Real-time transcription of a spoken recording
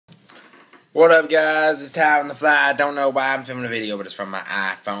What up, guys? It's Ty on the fly. I don't know why I'm filming a video, but it's from my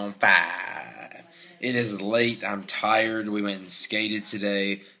iPhone 5. It is late. I'm tired. We went and skated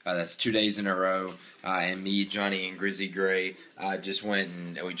today. That's 2 days in a row. And me, Johnny, and Grizzly Gray just went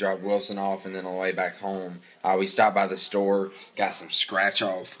and we dropped Wilson off, and then on the way back home, we stopped by the store, got some scratch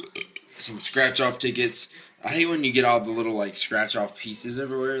off tickets. I hate when you get all the little scratch off pieces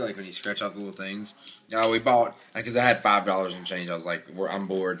everywhere, like when you scratch off the little things. We bought, because I had $5 in change. I was like, I'm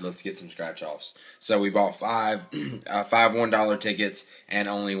bored. Let's get some scratch offs. So we bought five $1 tickets and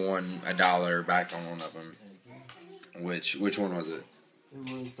only won $1 back on one of them. Which one was it? It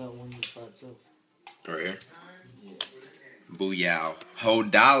was that one just by itself. Right here. Yeah. Booyah! Whole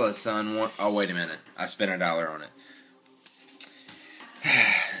dollar, son. Oh, wait a minute. I spent $1 on it.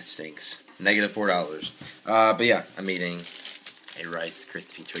 That stinks. -$4. But yeah, I'm eating a Rice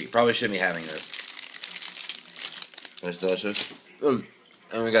Krispie treat. Probably shouldn't be having this. That's delicious. And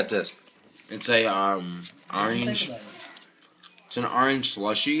we got this. It's a orange. It's an orange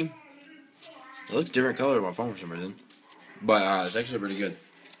slushy. It looks different color on my phone for some reason, but it's actually pretty good.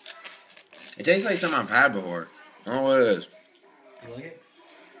 It tastes like something I've had before. I don't know what it is. You like it?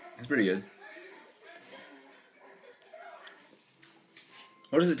 It's pretty good.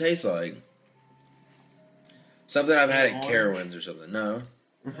 What does it taste like? Something I've had at Carowinds or something. No.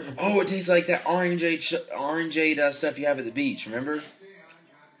 Oh, it tastes like that orangeade stuff you have at the beach. Remember?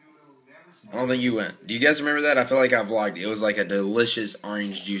 I don't think you went. Do you guys remember that? I feel like I vlogged it. It was like a delicious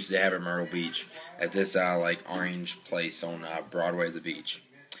orange juice they have at Myrtle Beach at this orange place on Broadway at the beach.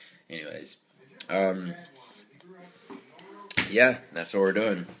 Anyways, yeah, that's what we're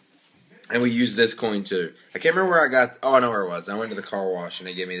doing. And we used this coin too. I can't remember where I got. Oh, I know where it was. I went to the car wash and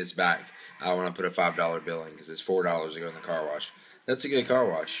they gave me this back when I put a $5 bill in because it's $4 to go in the car wash. That's a good car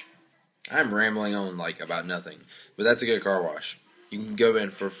wash. I'm rambling on about nothing, but that's a good car wash. You can go in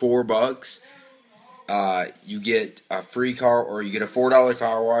for $4. You get a free car, or you get a $4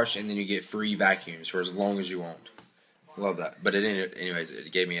 car wash, and then you get free vacuums for as long as you want. Love that. But anyways,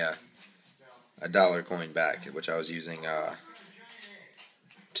 it gave me a $1 coin back, which I was using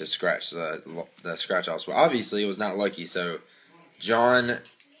to scratch the scratch offs. But obviously, it was not lucky. So, John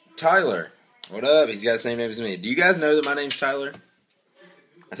Tyler, what up? He's got the same name as me. Do you guys know that my name's Tyler?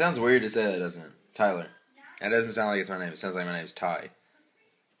 That sounds weird to say that, doesn't it? Tyler. That doesn't sound like it's my name. It sounds like my name's Ty.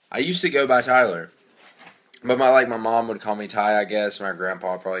 I used to go by Tyler, but my mom would call me Ty, I guess. My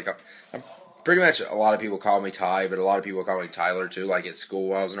grandpa would probably pretty much a lot of people call me Ty, but a lot of people call me Tyler too. Like at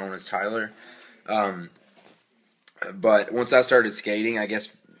school, I was known as Tyler. But once I started skating, I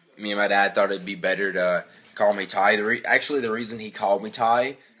guess me and my dad thought it'd be better to call me Ty. Actually, the reason he called me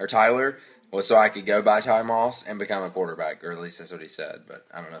Ty or Tyler was so I could go by Ty Moss and become a quarterback, or at least that's what he said. But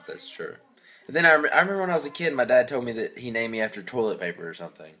I don't know if that's true. And then I remember when I was a kid, my dad told me that he named me after toilet paper or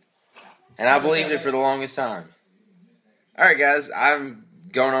something. And I believed it for the longest time. Alright guys, I'm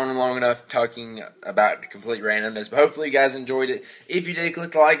going on long enough talking about complete randomness, but hopefully you guys enjoyed it. If you did,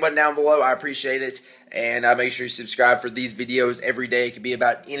 click the like button down below. I appreciate it. And make sure you subscribe for these videos every day. It could be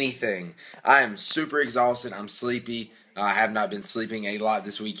about anything. I am super exhausted. I'm sleepy. I have not been sleeping a lot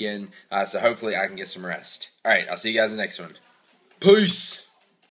this weekend, so hopefully I can get some rest. Alright, I'll see you guys in the next one. Peace!